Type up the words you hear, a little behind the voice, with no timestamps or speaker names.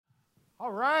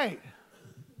All right.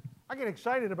 I get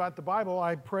excited about the Bible.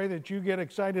 I pray that you get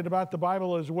excited about the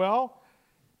Bible as well.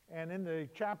 And in the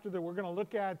chapter that we're going to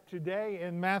look at today,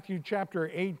 in Matthew chapter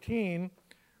 18,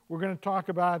 we're going to talk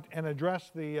about and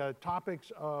address the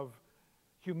topics of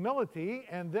humility.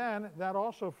 And then that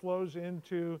also flows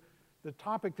into the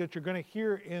topic that you're going to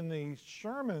hear in the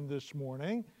sermon this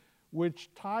morning,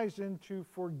 which ties into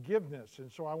forgiveness.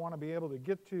 And so I want to be able to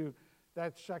get to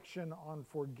that section on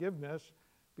forgiveness,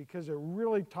 because it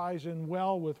really ties in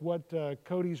well with what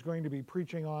Cody's going to be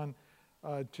preaching on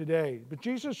today. But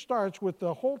Jesus starts with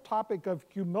the whole topic of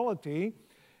humility,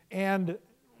 and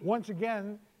once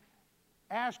again,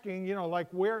 asking,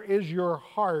 where is your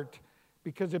heart?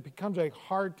 Because it becomes a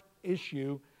heart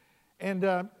issue. And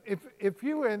if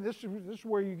you, and this is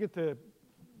where you get to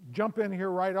jump in here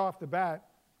right off the bat,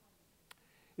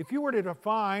 if you were to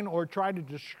define or try to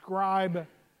describe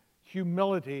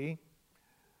humility,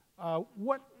 how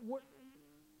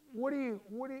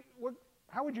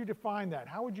would you define that?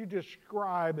 How would you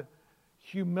describe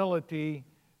humility?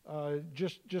 Now,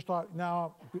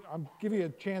 I'll give you a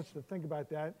chance to think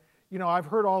about that. I've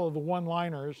heard all of the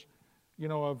one-liners,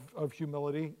 of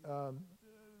humility.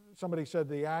 Somebody said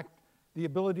the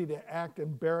ability to act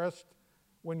embarrassed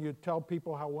when you tell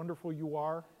people how wonderful you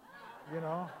are,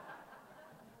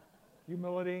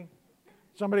 humility.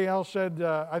 Somebody else said,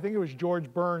 I think it was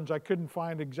George Burns, I couldn't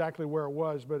find exactly where it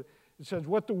was, but it says,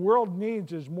 what the world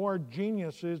needs is more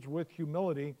geniuses with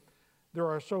humility. There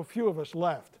are so few of us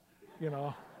left,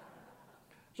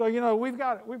 So, we've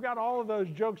got all of those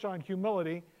jokes on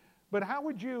humility, but how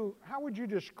would you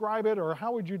describe it, or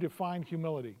how would you define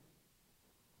humility?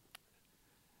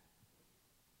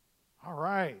 All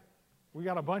right, we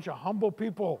got a bunch of humble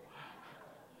people.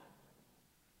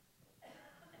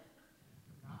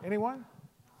 Anyone?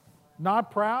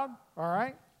 Not proud? All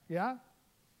right. Yeah?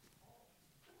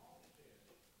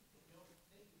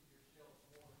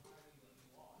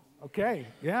 Okay.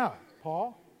 Yeah.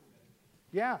 Paul?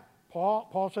 Yeah.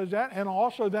 Paul says that. And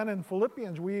also then in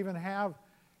Philippians, we even have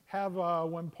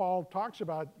when Paul talks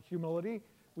about humility,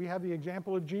 we have the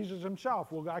example of Jesus himself.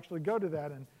 We'll actually go to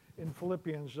that in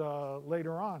Philippians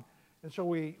later on. And so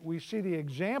we see the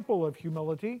example of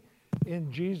humility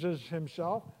in Jesus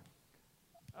himself.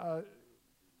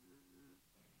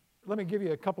 Let me give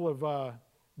you a couple of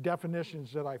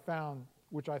definitions that I found,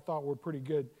 which I thought were pretty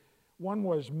good. One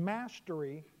was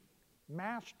mastery.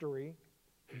 Mastery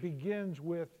begins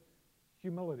with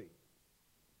humility.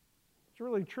 It's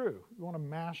really true. You want to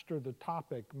master the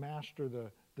topic, master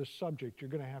the subject, you're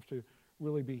going to have to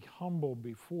really be humble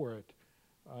before it,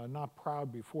 not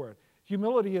proud before it.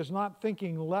 Humility is not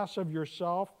thinking less of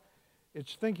yourself.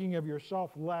 It's thinking of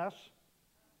yourself less.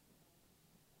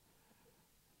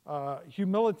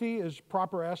 Humility is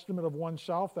proper estimate of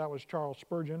oneself. That was Charles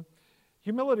Spurgeon.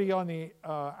 Humility on the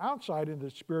outside, in the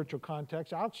spiritual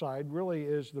context, outside really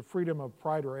is the freedom of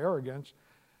pride or arrogance.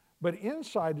 But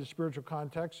inside the spiritual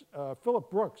context, Philip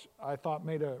Brooks, I thought,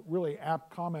 made a really apt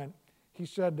comment. He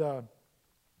said,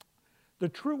 the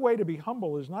true way to be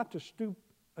humble is not to stoop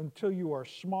until you are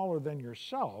smaller than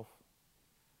yourself,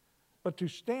 but to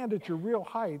stand at your real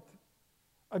height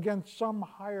against some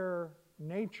higher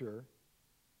nature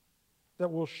that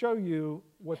will show you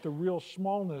what the real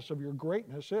smallness of your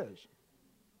greatness is.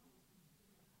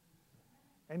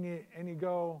 And you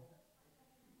go,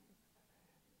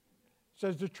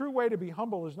 says the true way to be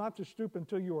humble is not to stoop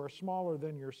until you are smaller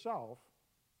than yourself,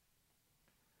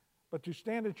 but to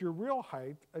stand at your real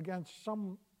height against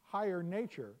some higher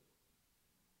nature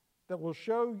that will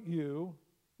show you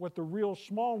what the real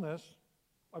smallness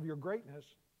of your greatness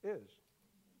is.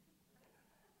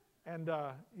 And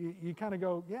you kind of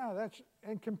go, yeah,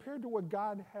 and compared to what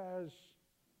God has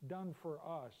done for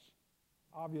us,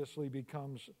 obviously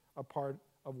becomes a part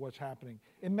of what's happening.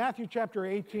 In Matthew chapter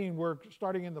 18, we're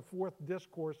starting in the fourth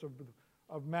discourse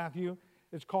of Matthew.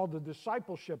 It's called the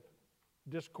discipleship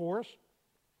discourse.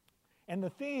 And the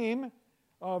theme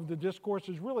of the discourse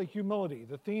is really humility.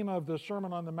 The theme of the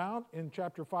Sermon on the Mount in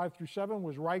chapter 5 through 7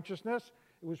 was righteousness.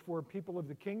 It was for people of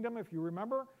the kingdom, if you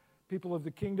remember. People of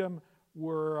the kingdom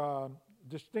were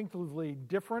distinctively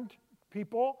different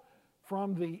people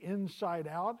from the inside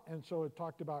out, and so it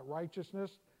talked about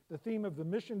righteousness. The theme of the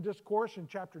mission discourse in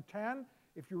chapter 10,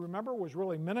 if you remember, was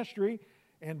really ministry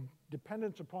and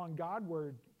dependence upon God,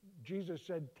 where Jesus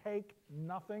said, take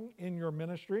nothing in your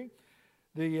ministry.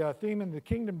 The theme in the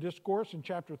kingdom discourse in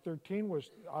chapter 13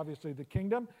 was obviously the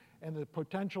kingdom, and the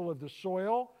potential of the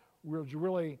soil was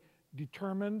really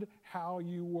determined how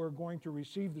you were going to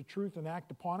receive the truth and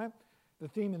act upon it. The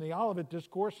theme in the Olivet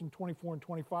Discourse in 24 and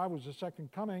 25 was the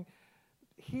second coming.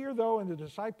 here, though, in the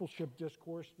discipleship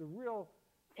discourse, the real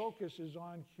focus is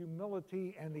on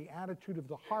humility and the attitude of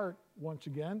the heart, once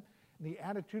again. And the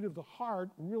attitude of the heart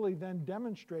really then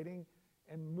demonstrating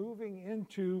and moving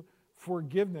into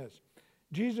forgiveness.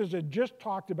 Jesus had just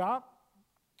talked about,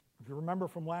 if you remember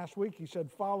from last week, he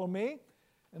said, "Follow me."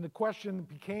 And the question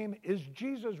became, is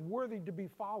Jesus worthy to be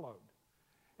followed?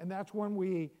 And that's when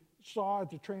we saw at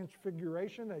the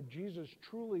Transfiguration that Jesus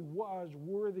truly was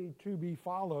worthy to be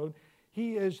followed.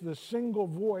 He is the single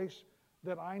voice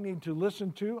that I need to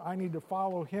listen to. I need to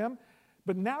follow him.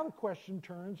 But now the question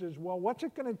turns is, well, what's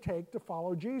it going to take to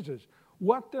follow Jesus?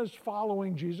 What does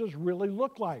following Jesus really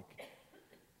look like?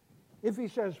 If he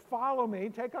says, "Follow me,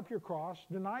 take up your cross,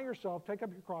 deny yourself, take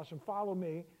up your cross and follow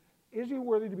me," is he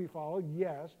worthy to be followed?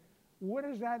 Yes. What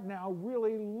does that now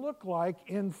really look like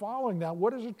in following that?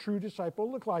 What does a true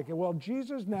disciple look like? Well,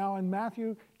 Jesus now in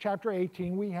Matthew chapter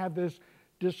 18, we have this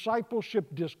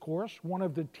discipleship discourse, one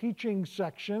of the teaching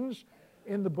sections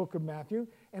in the book of Matthew,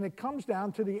 and it comes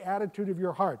down to the attitude of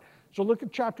your heart. So look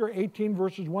at chapter 18,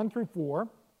 verses 1 through 4,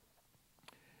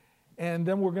 and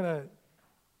then we're going to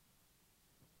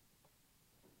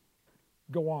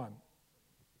go on.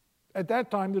 At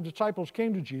that time, the disciples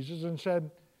came to Jesus and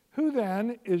said, "Who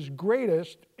then is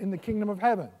greatest in the kingdom of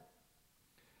heaven?"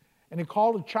 And he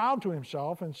called a child to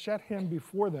himself and set him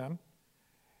before them.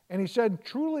 And he said,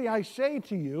 "Truly I say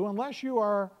to you, unless you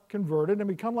are converted and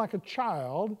become like a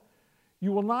child,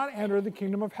 you will not enter the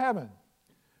kingdom of heaven.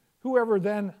 Whoever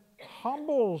then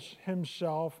humbles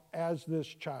himself as this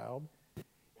child,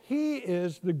 he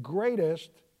is the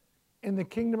greatest in the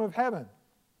kingdom of heaven."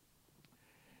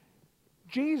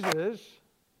 Jesus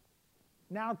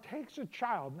now takes a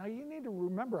child. Now you need to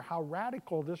remember how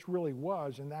radical this really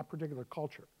was in that particular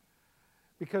culture.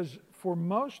 Because for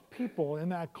most people in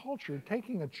that culture,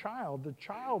 taking a child, the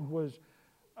child was,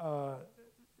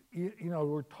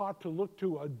 were taught to look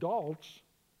to adults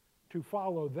to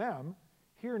follow them.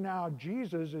 Here now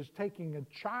Jesus is taking a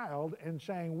child and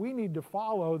saying, we need to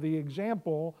follow the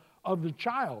example of the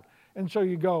child. And so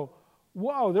you go,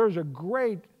 whoa, there's a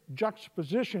great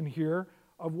juxtaposition here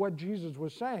of what Jesus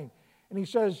was saying. And he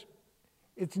says,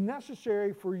 it's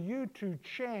necessary for you to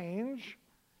change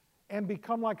and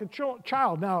become like a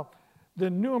child. Now, the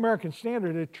New American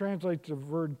Standard, it translates the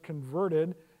word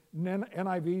converted.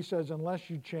 NIV says,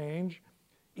 unless you change.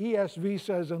 ESV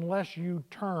says, unless you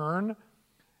turn.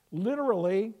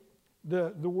 Literally,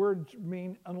 the words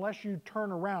mean unless you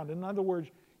turn around. In other words,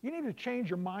 you need to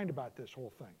change your mind about this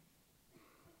whole thing.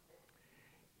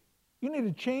 You need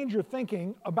to change your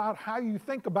thinking about how you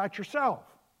think about yourself.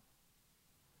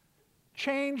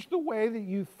 Change the way that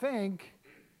you think,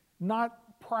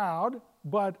 not proud,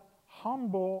 but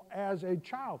humble as a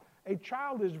child. A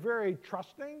child is very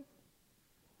trusting,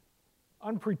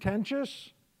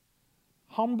 unpretentious,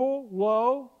 humble,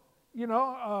 low,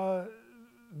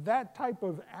 that type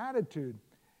of attitude.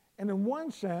 And in one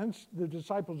sense, the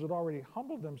disciples had already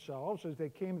humbled themselves as they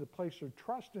came to the place of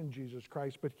trust in Jesus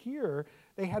Christ. But here,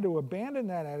 they had to abandon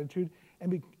that attitude and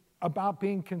be about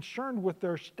being concerned with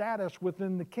their status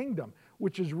within the kingdom,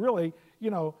 which is really,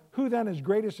 who then is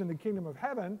greatest in the kingdom of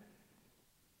heaven?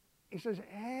 He says,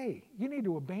 hey, you need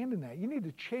to abandon that. You need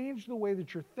to change the way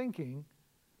that you're thinking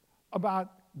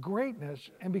about greatness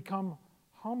and become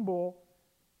humble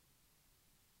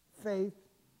faith,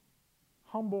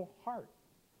 humble heart.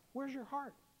 Where's your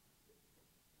heart?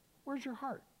 Where's your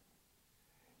heart?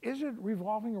 Is it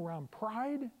revolving around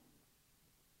pride?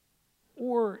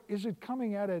 Or is it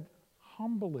coming at it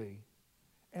humbly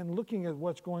and looking at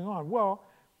what's going on? Well,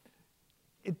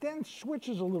 it then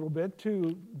switches a little bit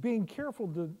to being careful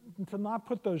to not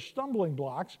put those stumbling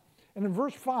blocks. And in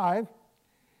verse 5,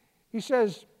 he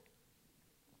says,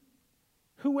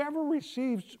 whoever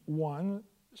receives one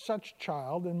such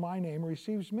child in my name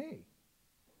receives me.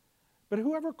 But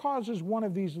whoever causes one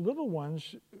of these little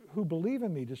ones who believe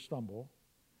in me to stumble,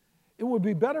 it would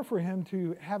be better for him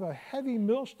to have a heavy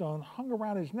millstone hung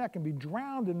around his neck and be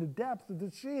drowned in the depth of the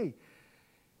sea.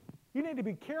 You need to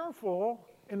be careful,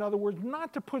 in other words,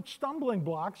 not to put stumbling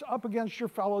blocks up against your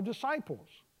fellow disciples.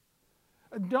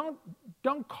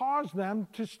 Don't cause them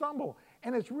to stumble.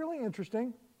 And it's really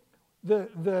interesting,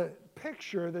 the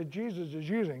picture that Jesus is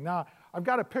using. Now, I've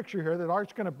got a picture here that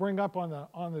Art's going to bring up on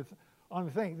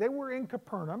the thing. They were in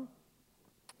Capernaum.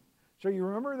 So you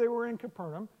remember they were in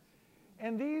Capernaum.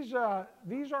 And these are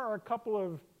a couple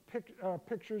of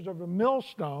pictures of the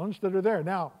millstones that are there.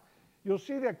 Now, you'll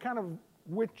see that kind of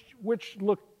which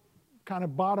look kind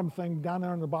of bottom thing down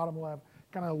there on the bottom left,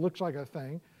 kind of looks like a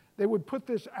thing. They would put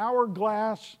this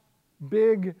hourglass,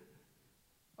 big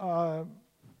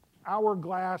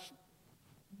hourglass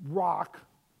rock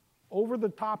over the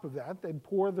top of that, they'd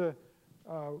pour the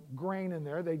grain in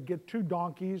there. They'd get 2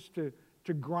 donkeys to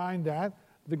grind that.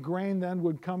 The grain then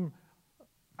would come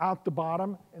out the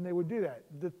bottom, and they would do that.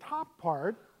 The top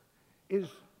part is,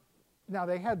 now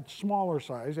they had smaller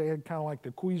size. They had kind of like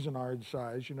the Cuisinart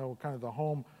size, you know, kind of the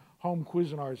home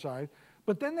Cuisinart size.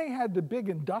 But then they had the big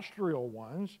industrial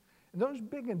ones, and those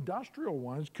big industrial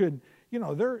ones could, you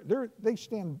know, they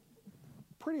stand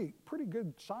pretty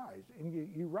good size, and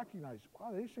you recognize,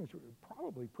 wow, these things are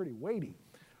probably pretty weighty.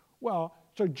 Well,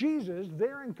 so Jesus,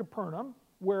 there in Capernaum,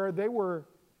 where they were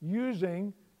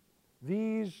using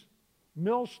these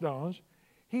millstones,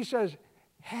 he says,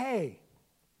 hey,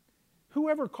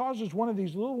 whoever causes one of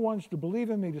these little ones to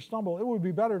believe in me to stumble, it would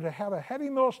be better to have a heavy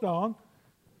millstone,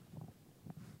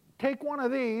 take one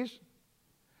of these,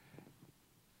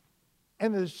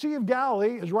 and the Sea of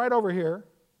Galilee is right over here,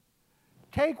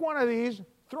 take one of these,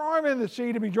 throw him in the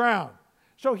sea to be drowned.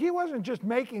 So he wasn't just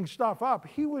making stuff up.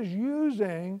 He was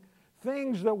using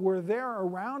things that were there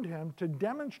around him to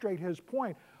demonstrate his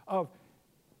point of,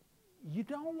 you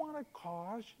don't want to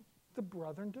cause the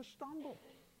brethren to stumble.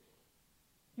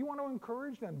 You want to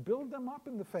encourage them, build them up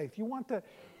in the faith. You want to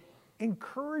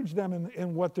encourage them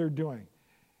in what they're doing.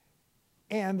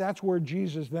 And that's where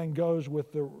Jesus then goes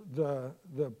with the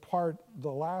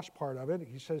last part of it.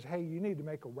 He says, hey, you need to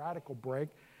make a radical break.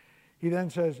 He then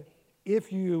says,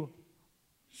 if you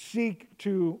seek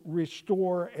to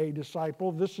restore a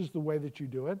disciple, this is the way that you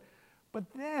do it. But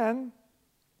then,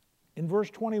 in verse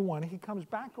 21, he comes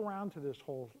back around to this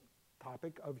whole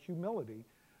topic of humility,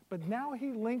 but now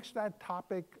he links that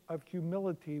topic of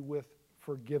humility with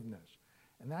forgiveness.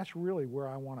 And that's really where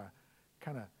I want to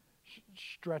kind of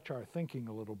stretch our thinking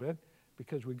a little bit,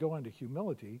 because we go into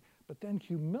humility, but then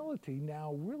humility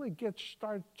now really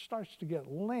starts to get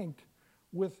linked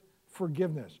with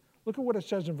forgiveness. Look at what it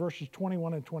says in verses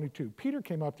 21 and 22. Peter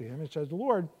came up to him and says,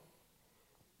 Lord,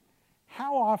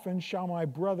 how often shall my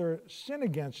brother sin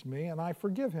against me and I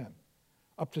forgive him?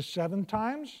 Up to 7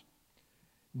 times?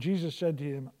 Jesus said to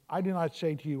him, I do not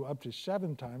say to you up to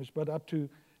 7 times, but up to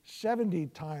 70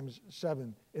 times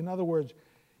 7. In other words,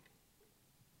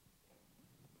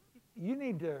 you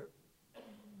need to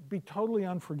be totally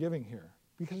unforgiving here,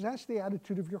 because that's the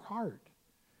attitude of your heart.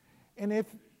 And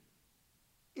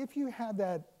if you have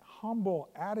that humble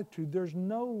attitude, there's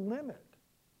no limit.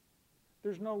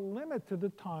 There's no limit to the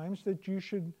times that you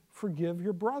should forgive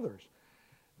your brothers.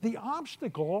 The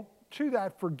obstacle to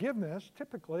that forgiveness,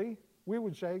 typically, we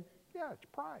would say, yeah, it's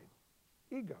pride,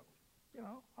 ego. You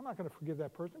know, I'm not going to forgive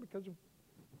that person because of,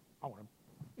 I want to,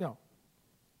 you know,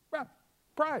 well,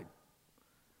 pride.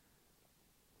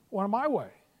 Want it my way.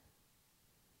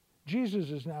 Jesus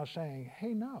is now saying,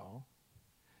 hey, no,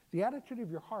 the attitude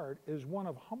of your heart is one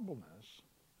of humbleness.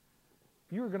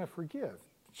 You're going to forgive.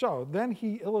 So then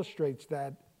he illustrates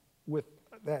that with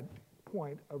that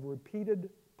point of repeated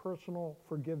personal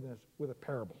forgiveness with a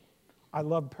parable. I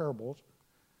love parables.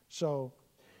 So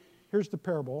here's the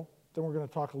parable. Then we're going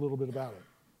to talk a little bit about it.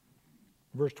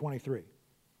 Verse 23.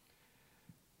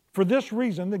 For this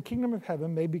reason, the kingdom of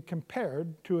heaven may be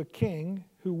compared to a king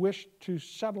who wished to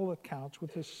settle accounts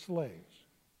with his slaves.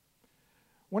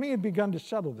 When he had begun to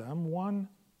settle them, one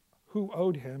who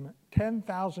owed him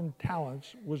 10,000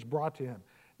 talents was brought to him.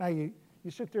 Now, you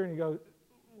sit there and you go,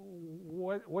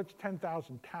 what's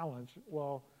 10,000 talents?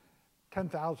 Well,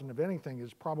 10,000 of anything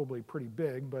is probably pretty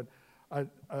big, but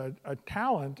a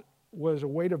talent was a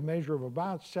weight of measure of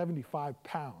about 75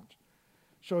 pounds.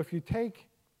 So if you take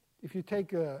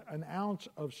an ounce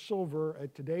of silver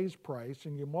at today's price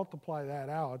and you multiply that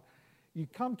out, you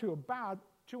come to about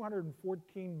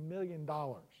 $214 million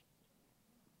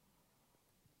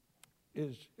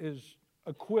is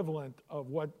equivalent of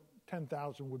what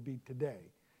 10,000 would be today,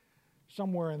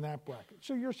 somewhere in that bracket.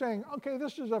 So you're saying, okay,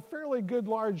 this is a fairly good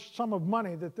large sum of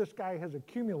money that this guy has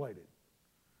accumulated.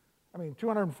 I mean,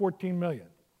 214 million.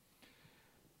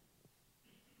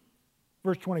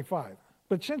 Verse 25.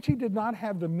 But since he did not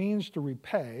have the means to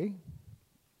repay,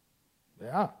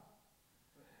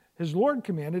 his Lord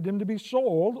commanded him to be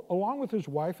sold along with his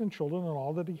wife and children and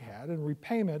all that he had, and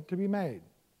repayment to be made.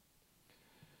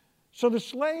 So the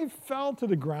slave fell to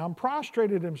the ground,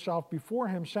 prostrated himself before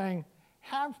him, saying,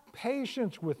 have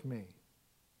patience with me,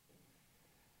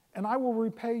 and I will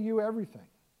repay you everything.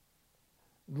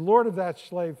 The Lord of that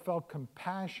slave felt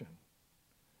compassion,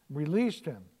 released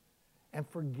him, and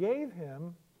forgave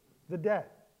him the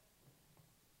debt.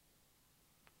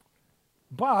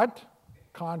 But,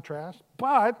 contrast,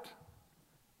 but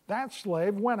that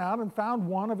slave went out and found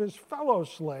one of his fellow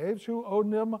slaves who owed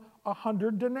him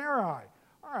 100 denarii.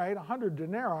 All right, 100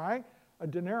 denarii. A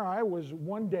denarii was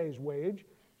 1 day's wage.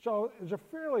 So it's a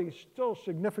fairly still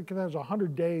significant, as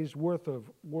 100 days worth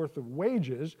of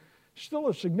wages, still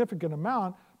a significant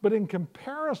amount, but in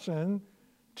comparison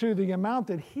to the amount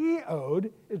that he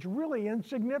owed, it's really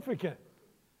insignificant.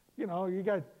 You know, you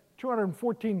got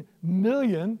 214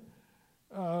 million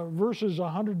versus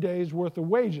 100 days worth of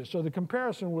wages. So the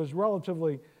comparison was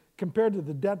relatively, compared to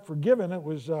the debt forgiven, it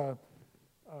was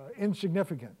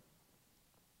insignificant.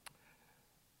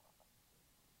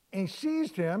 And he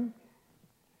seized him,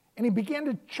 and he began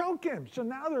to choke him. So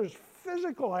now there's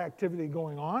physical activity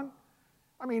going on.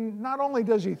 I mean, not only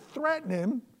does he threaten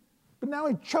him, but now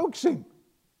he chokes him.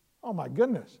 Oh my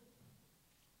goodness.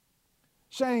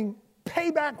 Saying,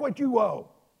 pay back what you owe.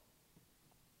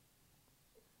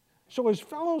 So his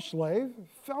fellow slave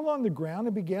fell on the ground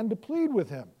and began to plead with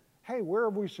him. Hey, where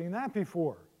have we seen that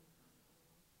before?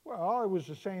 Well, it was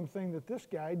the same thing that this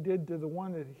guy did to the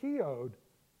one that he owed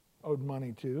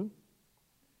money to.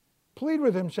 Plead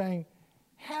with him, saying,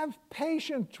 have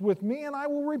patience with me and I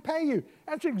will repay you.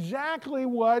 That's exactly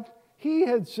what he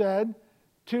had said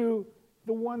to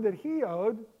the one that he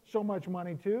owed so much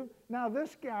money to. Now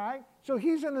this guy, so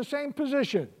he's in the same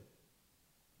position,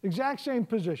 exact same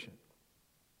position.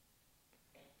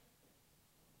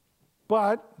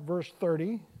 But, verse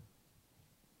 30,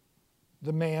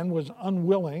 the man was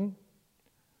unwilling,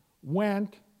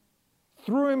 went,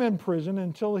 threw him in prison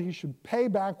until he should pay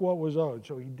back what was owed.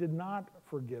 So he did not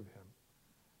forgive him,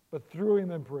 but threw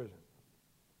him in prison.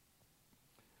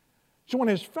 So when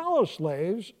his fellow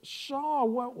slaves saw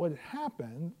what would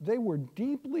happen, they were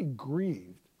deeply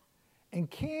grieved and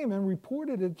came and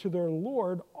reported it to their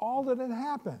Lord all that had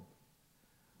happened.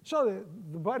 So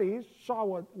the buddies saw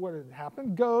what had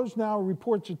happened, goes now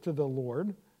reports it to the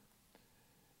Lord.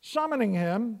 Summoning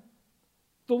him,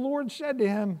 the Lord said to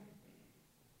him,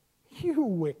 you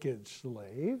wicked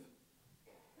slave,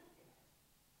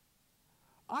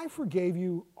 I forgave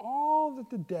you all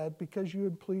the debt because you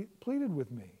had pleaded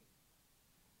with me.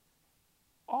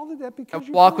 All the debt because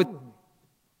you pleaded with me.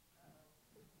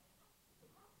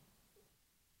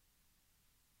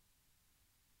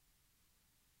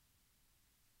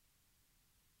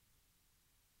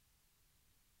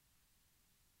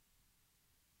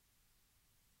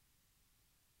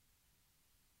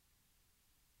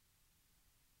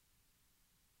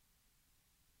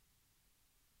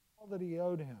 All that he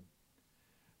owed him.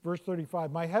 Verse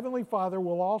 35, my heavenly Father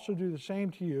will also do the same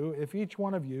to you if each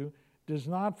one of you does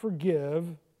not forgive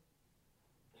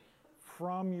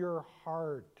from your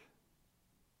heart.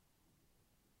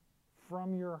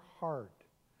 From your heart.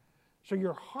 So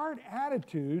your heart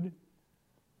attitude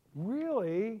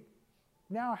really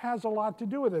now has a lot to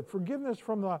do with it. Forgiveness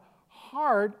from the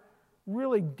heart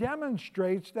really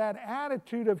demonstrates that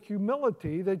attitude of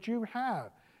humility that you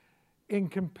have in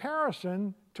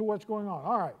comparison to what's going on.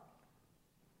 All right.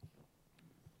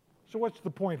 So what's the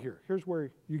point here? Here's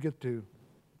where you get to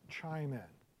chime in.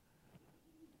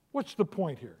 What's the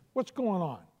point here? What's going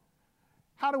on?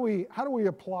 How do we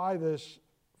apply this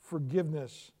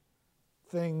forgiveness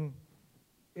thing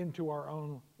into our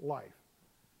own life?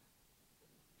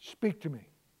 Speak to me.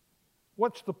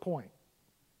 What's the point?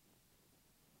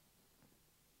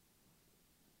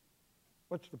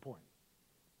 What's the point?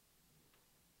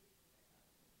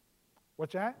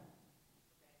 What's that?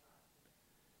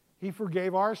 He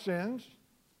forgave our sins.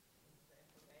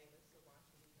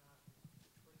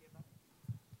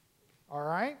 All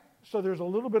right? So there's a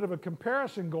little bit of a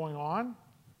comparison going on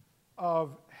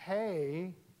of,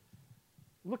 hey,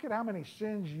 look at how many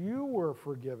sins you were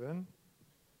forgiven.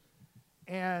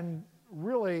 And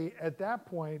really, at that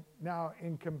point, now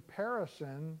in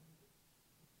comparison,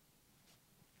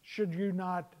 should you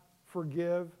not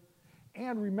forgive?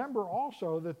 And remember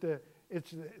also that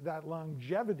it's that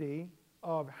longevity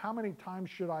of how many times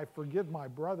should I forgive my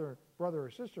brother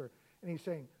or sister? And he's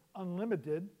saying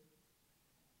unlimited.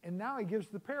 And now he gives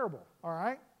the parable, all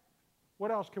right?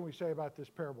 What else can we say about this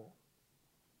parable?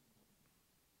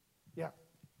 Yeah.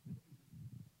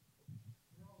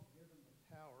 We're all given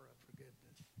the power of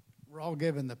forgiveness. We're all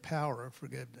given the power of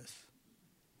forgiveness.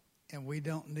 And we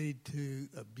don't need to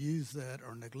abuse that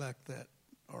or neglect that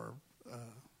or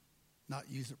not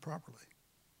use it properly.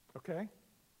 Okay.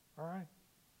 All right.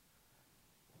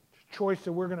 It's a choice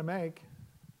that we're going to make.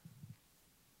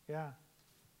 Yeah.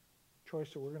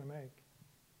 Choice that we're going to make.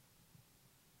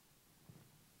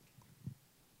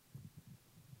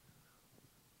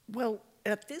 Well,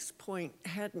 at this point,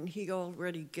 hadn't he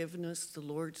already given us the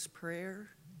Lord's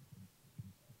Prayer?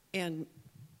 And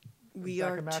we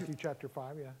Back are in Matthew chapter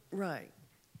 5, yeah. right.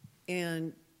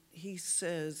 And he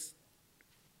says,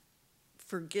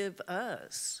 forgive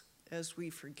us as we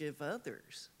forgive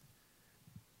others.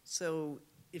 So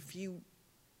if you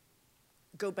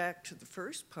go back to the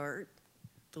first part,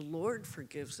 the Lord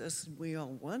forgives us, and we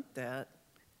all want that,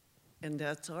 and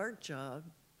that's our job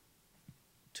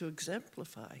to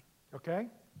exemplify. Okay?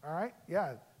 All right?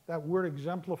 Yeah, that word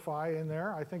exemplify in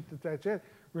there, I think that's it.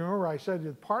 Remember, I said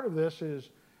that part of this is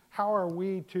how are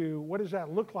we to, what does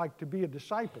that look like to be a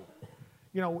disciple?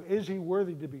 You know, is he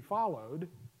worthy to be followed?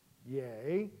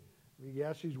 Yea.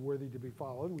 Yes, he's worthy to be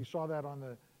followed. We saw that on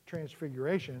the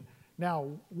Transfiguration. Now,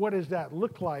 what does that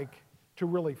look like to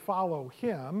really follow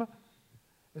him?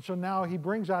 And so now he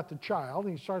brings out the child.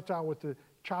 He starts out with the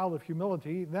child of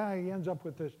humility. Then he ends up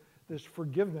with this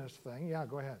forgiveness thing. Yeah,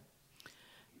 go ahead.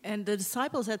 And the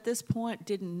disciples at this point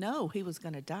didn't know he was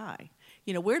going to die.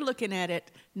 You know, we're looking at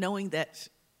it knowing that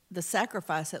the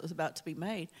sacrifice that was about to be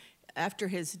made. After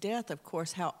his death, of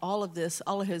course, how all of this,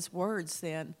 all of his words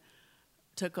then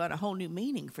took on a whole new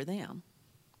meaning for them.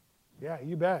 Yeah,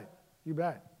 you bet. You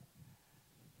bet.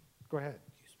 Go ahead.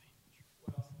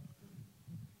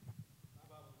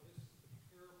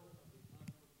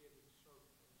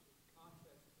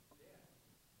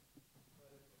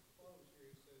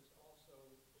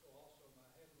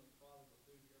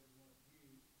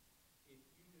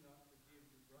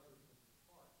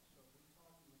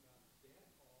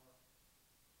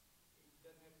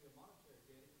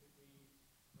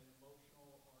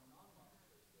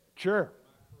 Sure.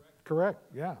 Correct.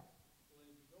 Yeah. Well, if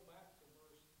you go back to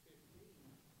verse 15,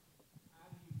 how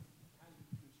do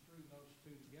you construe those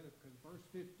two together? Because verse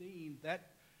 15,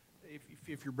 that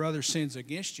if your brother sins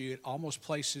against you, it almost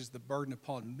places the burden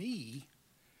upon me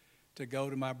to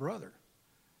go to my brother.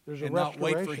 There's a and not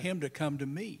wait for restoration. him to come to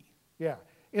me. Yeah.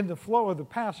 In the flow of the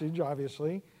passage,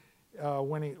 obviously,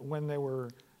 when they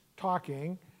were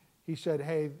talking, he said,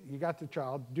 hey, you got the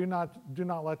child. Do not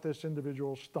let this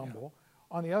individual stumble. Yeah.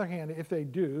 On the other hand, if they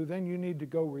do, then you need to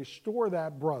go restore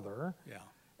that brother. Yeah.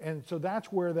 And so that's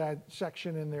where that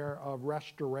section in there of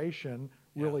restoration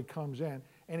really comes in.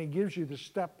 And he gives you the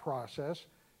step process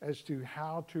as to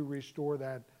how to restore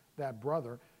that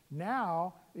brother.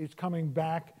 Now it's coming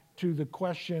back to the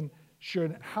question,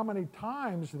 how many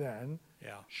times then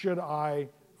should I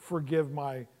forgive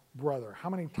my brother? How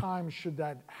many times should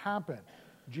that happen?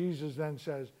 Jesus then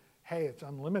says, hey, it's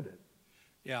unlimited.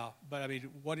 Yeah, but I mean,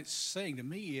 what it's saying to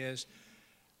me is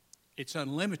it's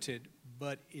unlimited,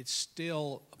 but it's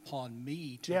still upon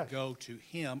me to go to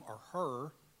him or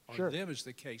her or them, as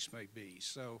the case may be.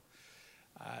 So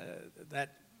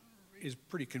that is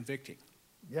pretty convicting.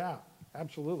 Yeah,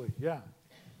 absolutely. Yeah.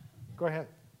 Go ahead.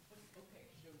 Okay,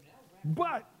 so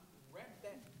now wrap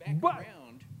that back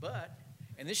around.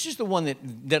 And this is the one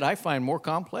that I find more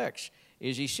complex,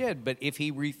 is he said, but if he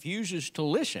refuses to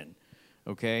listen,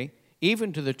 okay,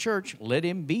 even to the church, let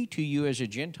him be to you as a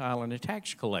Gentile and a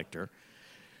tax collector.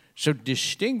 So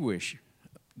distinguish,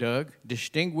 Doug,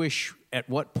 at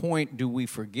what point do we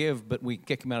forgive, but we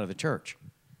kick him out of the church?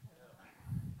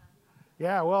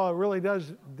 Yeah, well, it really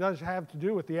does have to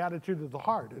do with the attitude of the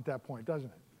heart at that point, doesn't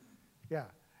it? Yeah.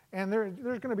 And there's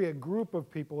going to be a group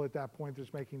of people at that point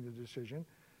that's making the decision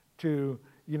to,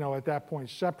 at that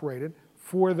point, separate it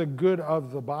for the good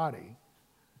of the body,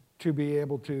 to be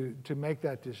able to make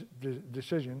that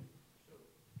decision.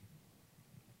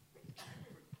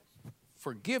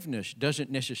 Forgiveness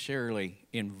doesn't necessarily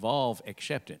involve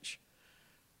acceptance.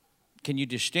 Can you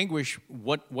distinguish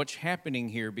what's happening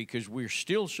here? Because we're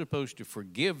still supposed to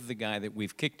forgive the guy that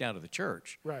we've kicked out of the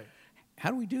church. Right. How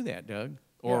do we do that, Doug?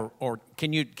 Or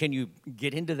can you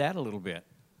get into that a little bit?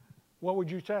 What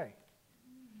would you say?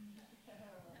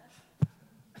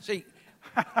 See,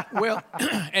 well,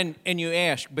 and you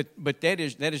ask, but that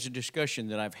is a discussion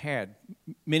that I've had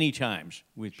many times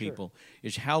with people,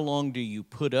 is how long do you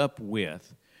put up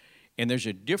with? And there's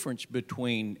a difference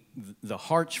between the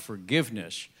heart's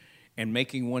forgiveness and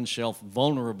making oneself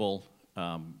vulnerable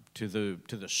to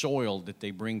the soil that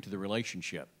they bring to the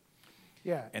relationship.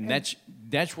 Yeah. And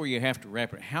that's where you have to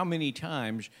wrap it. How many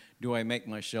times do I make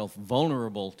myself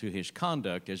vulnerable to his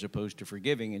conduct as opposed to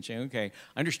forgiving and saying, okay,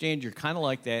 I understand you're kind of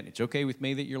like that. It's okay with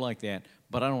me that you're like that,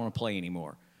 but I don't want to play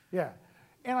anymore. Yeah.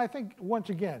 And I think, once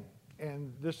again,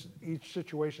 and each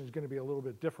situation is going to be a little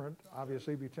bit different,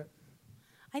 obviously.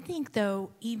 I think, though,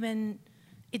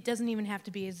 it doesn't even have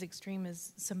to be as extreme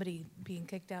as somebody being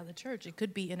kicked out of the church. It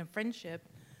could be in a friendship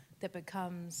that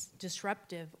becomes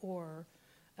disruptive, or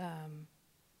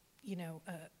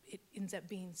it ends up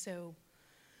being so,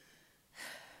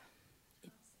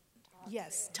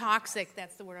 toxic,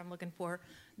 that's the word I'm looking for,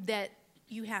 that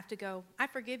you have to go, I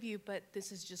forgive you, but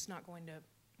this is just not going to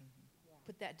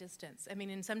put that distance. I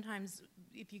mean, and sometimes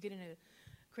if you get in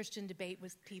Christian debate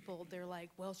with people. They're like,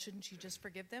 well, shouldn't you just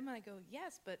forgive them? And I go,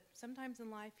 yes, but sometimes in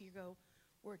life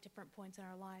we're at different points in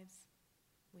our lives.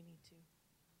 We need to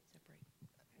separate.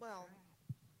 Well,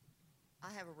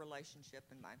 I have a relationship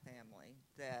in my family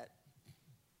that,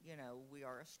 we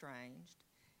are estranged.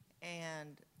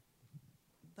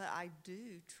 But I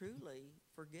do truly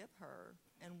forgive her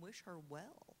and wish her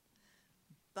well.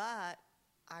 But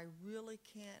I really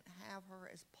can't have her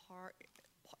as part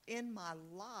in my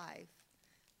life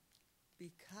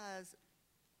because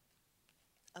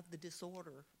of the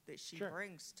disorder that she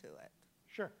brings to it.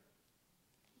 Sure.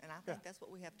 And I think that's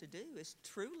what we have to do, is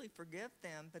truly forgive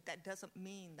them, but that doesn't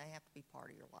mean they have to be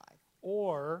part of your life.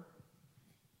 Or,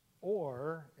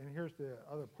 and here's the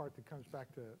other part that comes back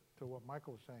to what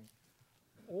Michael was saying,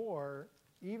 or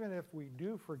even if we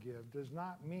do forgive, does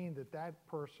not mean that that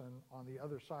person on the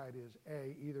other side is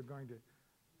A, either going to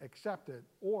accept it,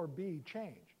 or B,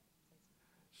 change.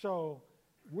 So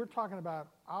we're talking about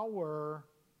our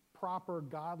proper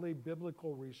godly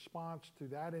biblical response to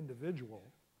that individual.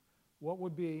 What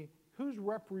would be, who's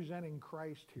representing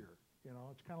Christ here?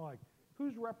 It's kind of like,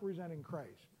 who's representing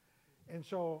Christ? And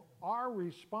so our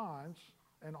response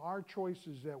and our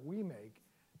choices that we make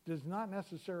does not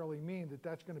necessarily mean that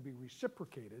that's going to be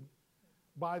reciprocated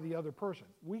by the other person.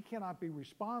 We cannot be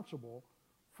responsible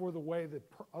for the way the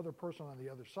other person on the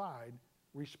other side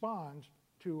responds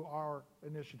to our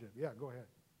initiative. Yeah, go ahead.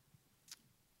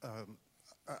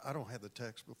 I don't have the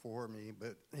text before me,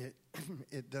 but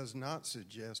it does not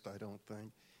suggest, I don't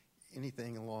think,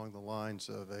 anything along the lines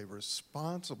of a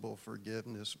responsible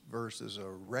forgiveness versus a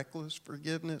reckless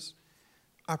forgiveness.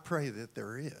 I pray that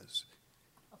there is.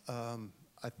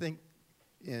 I think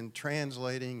in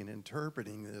translating and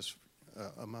interpreting this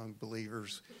among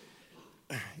believers,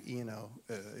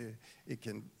 it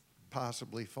can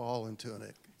possibly fall into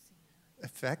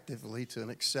effectively to an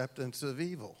acceptance of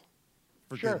evil,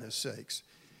 for goodness sakes.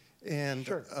 And,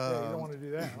 you don't want to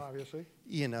do that, obviously.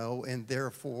 And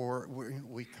therefore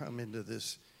we come into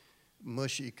this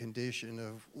mushy condition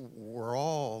of we're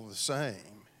all the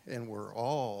same and we're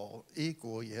all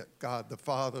equal, yet God the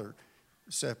Father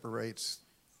separates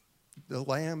the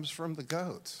lambs from the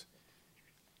goats.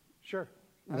 Sure.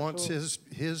 Wants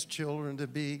his children to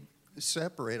be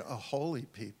separated, a holy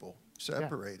people,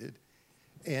 separated.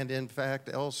 Yeah. And in fact,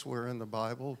 elsewhere in the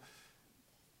Bible,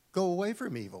 go away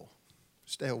from evil.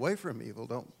 Stay away from evil.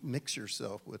 Don't mix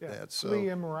yourself with that. So, flee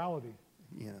immorality.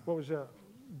 What was that?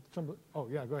 Go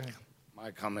ahead.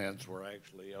 My comments were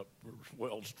actually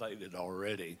well stated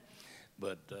already,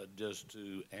 but just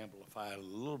to amplify a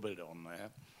little bit on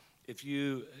that, if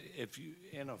you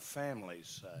in a family,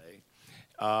 say,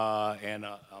 and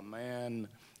a man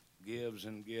gives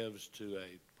and gives to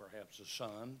perhaps a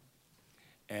son,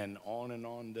 and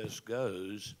on this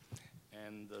goes,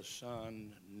 and the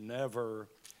son never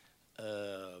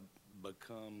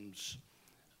becomes,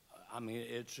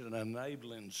 it's an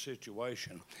enabling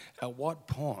situation. At what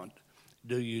point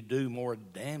do you do more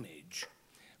damage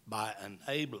by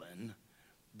enabling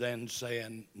than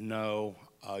saying, no,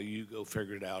 you go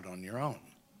figure it out on your own?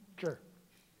 Sure.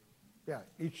 Yeah,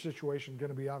 each situation is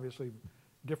going to be obviously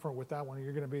different with that one.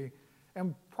 You're going to be,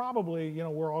 and probably,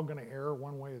 we're all going to err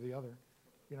one way or the other,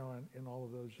 in all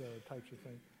of those types of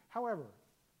things. However,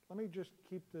 let me just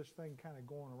keep this thing kind of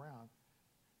going around,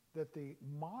 that the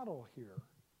model here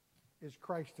is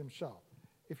Christ himself.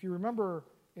 If you remember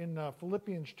in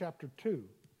Philippians chapter 2,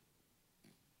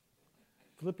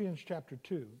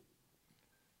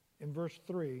 in verse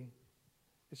 3,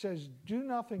 it says, do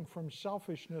nothing from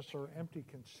selfishness or empty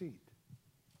conceit,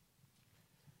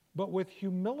 but with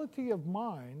humility of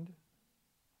mind,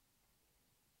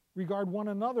 regard one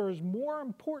another as more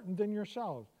important than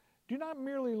yourselves. Do not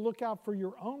merely look out for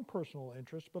your own personal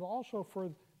interests, but also for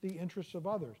the interests of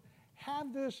others.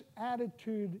 Have this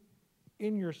attitude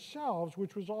in yourselves,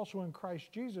 which was also in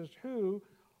Christ Jesus, who,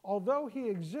 although he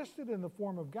existed in the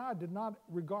form of God, did not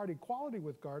regard equality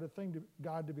with God a thing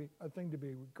to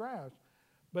be grasped,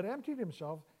 but emptied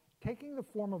himself, taking the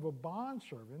form of a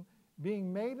bondservant,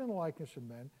 being made in the likeness of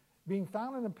men, being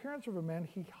found in appearance of a man,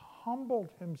 he humbled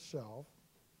himself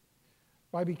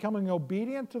by becoming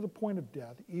obedient to the point of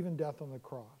death, even death on the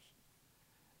cross.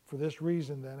 For this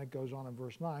reason, then, it goes on in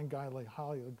verse 9, God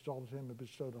highly exalted him and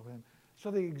bestowed on him. So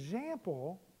the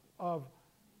example of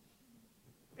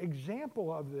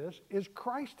this is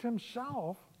Christ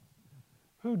himself,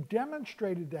 who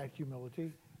demonstrated that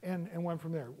humility and went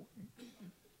from there.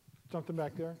 Something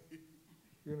back there?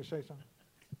 You're going to say something?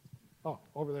 Oh,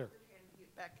 over there.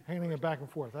 Handing it back and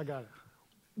forth. I got it.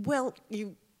 Well,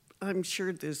 I'm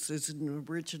sure this is an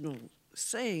original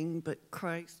saying, but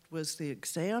Christ was the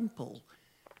example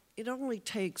it only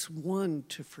takes one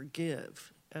to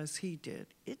forgive, as he did.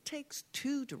 It takes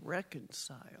two to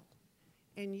reconcile.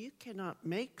 And you cannot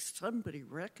make somebody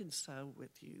reconcile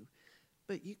with you,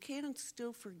 but you can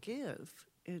still forgive.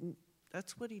 And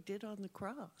that's what he did on the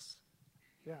cross.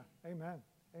 Yeah, amen,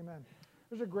 amen.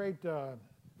 There's a great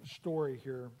story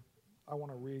here I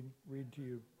want to read to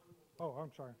you. Oh,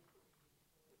 I'm sorry.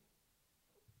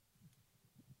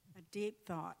 A deep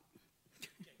thought.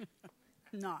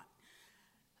 Not.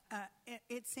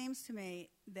 It seems to me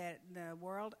that the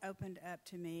world opened up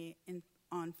to me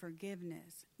on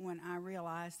forgiveness when I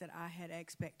realized that I had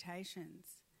expectations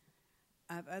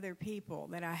of other people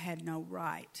that I had no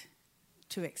right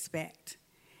to expect.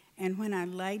 And when I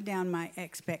laid down my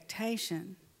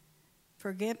expectation,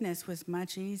 forgiveness was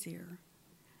much easier.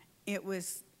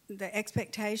 The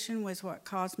expectation was what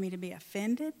caused me to be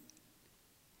offended.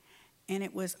 And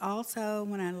it was also,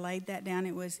 when I laid that down,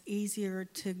 it was easier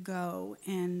to go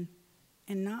and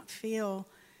not feel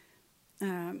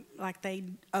like they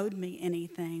owed me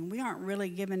anything. We aren't really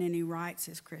given any rights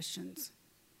as Christians.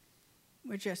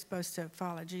 We're just supposed to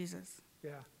follow Jesus.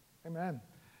 Yeah, amen.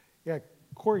 Yeah,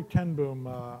 Corrie ten Boom,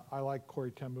 I like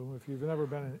Corrie ten Boom. If you've never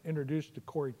been introduced to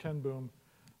Corrie ten Boom,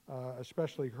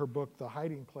 especially her book, The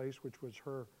Hiding Place, which was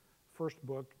her first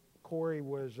book, Corrie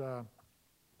was,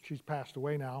 she's passed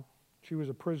away now. She was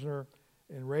a prisoner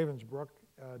in Ravensbrück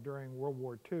during World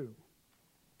War II.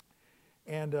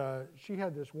 And she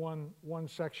had this one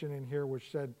section in here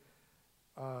which said,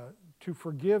 to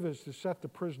forgive is to set the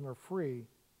prisoner free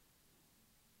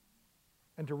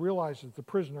and to realize that the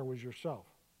prisoner was yourself.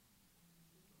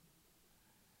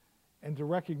 And to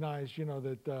recognize,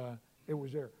 that it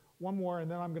was there. One more,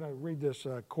 and then I'm going to read this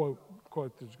quote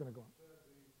that's going to go on.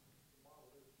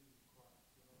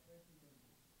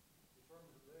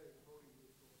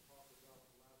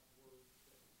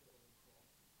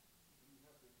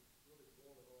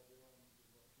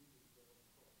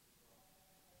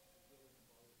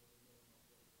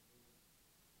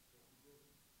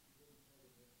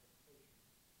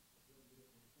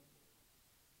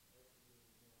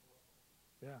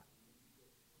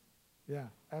 Yeah,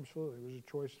 absolutely. It was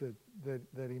a choice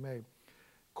that he made.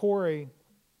 Corrie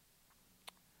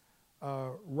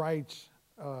writes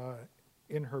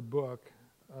in her book,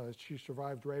 she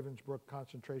survived Ravensbrück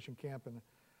concentration camp,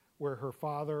 where her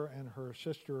father and her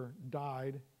sister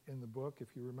died in the book, if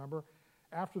you remember.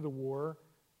 After the war,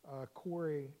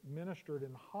 Corrie ministered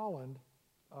in Holland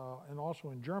and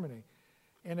also in Germany.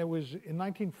 And it was in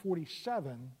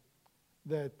 1947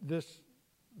 that this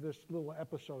little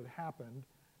episode happened.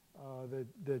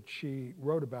 That she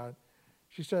wrote about.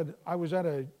 She said, I was at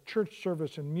a church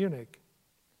service in Munich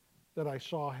that I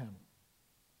saw him.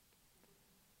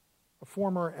 A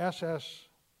former SS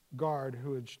guard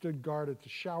who had stood guard at the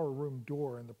shower room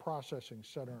door in the processing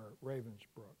center at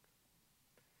Ravensbrück.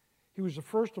 He was the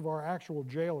first of our actual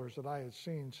jailers that I had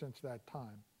seen since that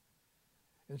time.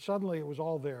 And suddenly it was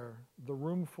all there, the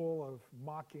room full of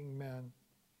mocking men,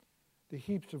 the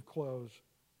heaps of clothes,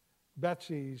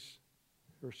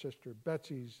 her sister,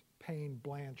 Betsy's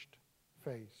pain-blanched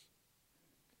face.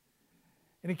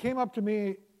 And he came up to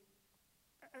me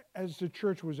as the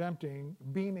church was emptying,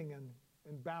 beaming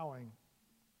and bowing.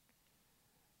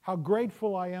 How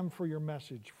grateful I am for your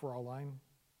message, Fraulein.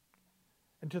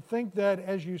 And to think that,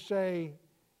 as you say,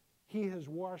 he has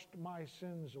washed my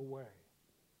sins away.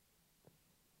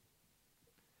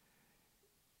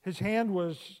 His hand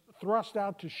was thrust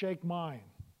out to shake mine.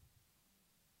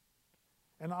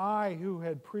 And I, who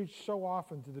had preached so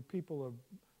often to the people of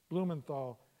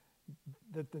Blumenthal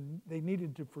that they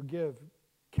needed to forgive,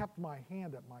 kept my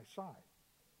hand at my side.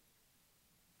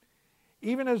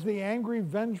 Even as the angry,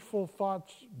 vengeful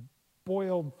thoughts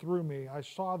boiled through me, I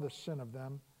saw the sin of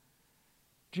them.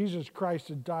 Jesus Christ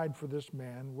had died for this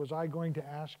man. Was I going to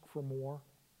ask for more?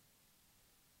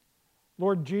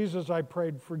 Lord Jesus, I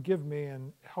prayed, forgive me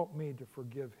and help me to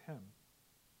forgive him.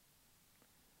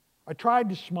 I tried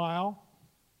to smile.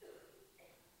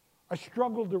 I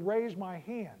struggled to raise my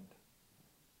hand.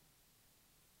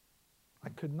 I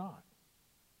could not.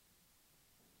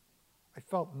 I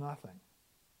felt nothing.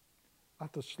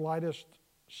 Not the slightest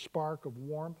spark of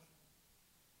warmth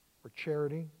or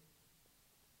charity.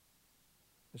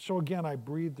 And so again, I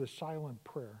breathed a silent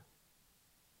prayer.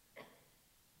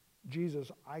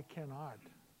 Jesus, I cannot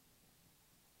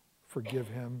forgive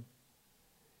him.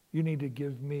 You need to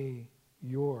give me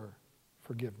your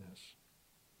forgiveness.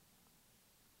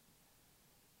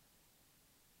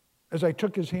 As I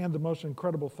took his hand, the most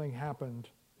incredible thing happened.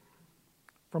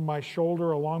 From my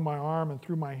shoulder, along my arm, and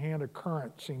through my hand, a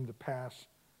current seemed to pass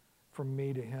from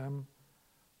me to him,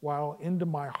 while into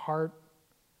my heart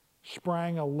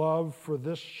sprang a love for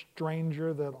this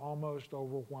stranger that almost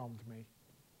overwhelmed me.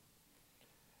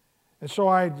 And so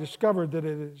I discovered that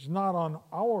it is not on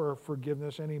our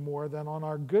forgiveness any more than on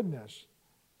our goodness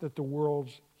that the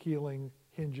world's healing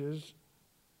hinges,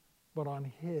 but on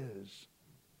His.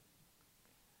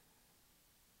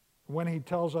 When He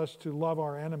tells us to love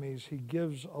our enemies, He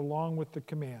gives, along with the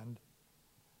command,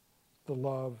 the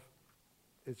love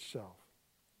itself.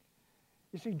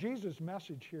 You see, Jesus'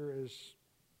 message here is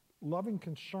loving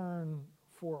concern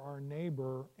for our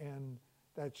neighbor and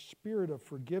that spirit of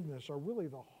forgiveness are really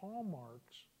the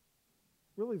hallmarks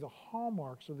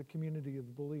of the community of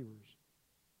the believers.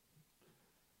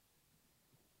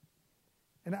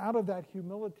 And out of that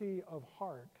humility of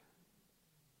heart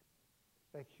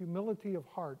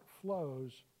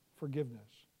flows forgiveness.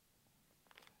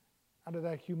 Out of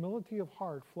that humility of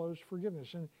heart flows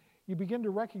forgiveness. And you begin to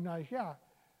recognize,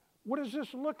 what does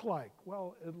this look like?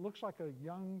 Well, it looks like a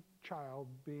young child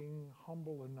being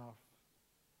humble enough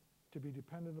to be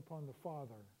dependent upon the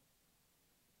Father,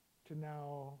 to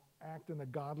now act in a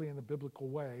godly and a biblical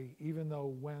way, even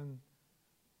though when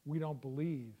we don't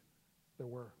believe that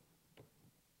we're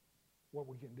what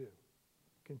we can do.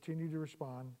 Continue to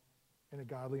respond in a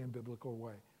godly and biblical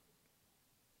way.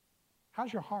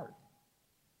 How's your heart?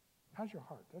 How's your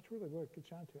heart? That's really what it gets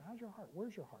down to. How's your heart?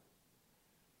 Where's your heart?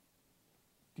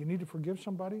 Do you need to forgive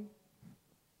somebody?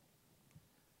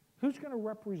 Who's going to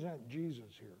represent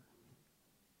Jesus here?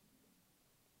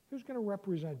 Who's going to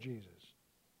represent Jesus?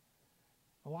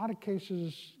 A lot of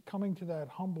cases coming to that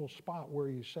humble spot where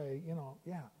you say,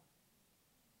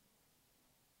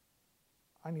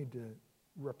 I need to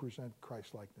represent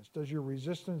Christ-likeness. Does your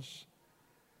resistance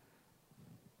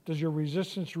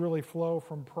really flow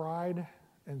from pride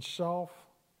and self,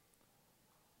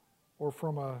 or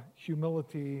from a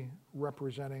humility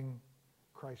representing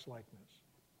Christ-likeness?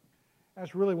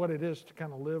 That's really what it is to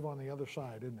kind of live on the other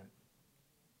side, isn't it?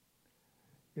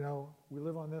 We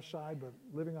live on this side, but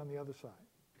living on the other side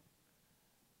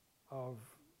of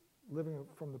living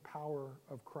from the power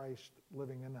of Christ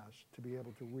living in us to be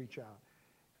able to reach out.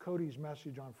 Cody's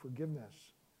message on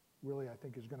forgiveness really, I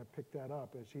think, is going to pick that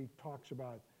up as he talks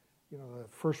about, the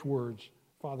first words,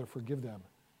 Father, forgive them,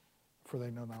 for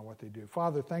they know not what they do.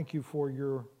 Father, thank you for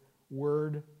your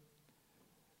word.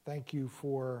 Thank you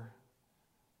for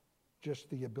just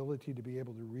the ability to be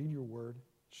able to read your word,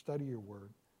 study your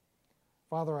word.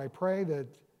 Father, I pray that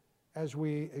as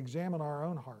we examine our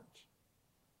own hearts,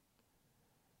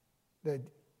 that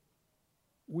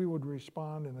we would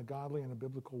respond in a godly and a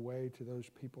biblical way to those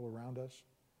people around us,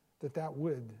 that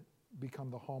would become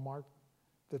the hallmark,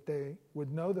 that they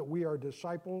would know that we are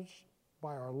disciples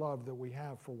by our love that we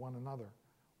have for one another.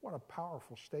 What a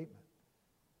powerful statement.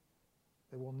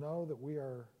 They will know that we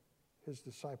are His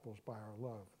disciples by our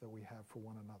love that we have for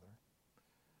one another.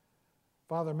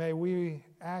 Father, may we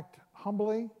act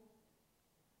humbly,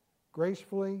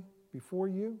 gracefully before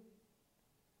you.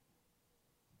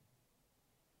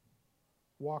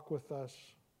 Walk with us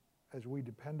as we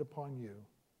depend upon you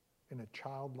in a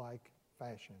childlike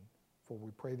fashion. For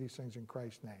we pray these things in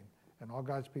Christ's name. And all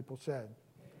God's people said,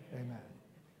 Amen.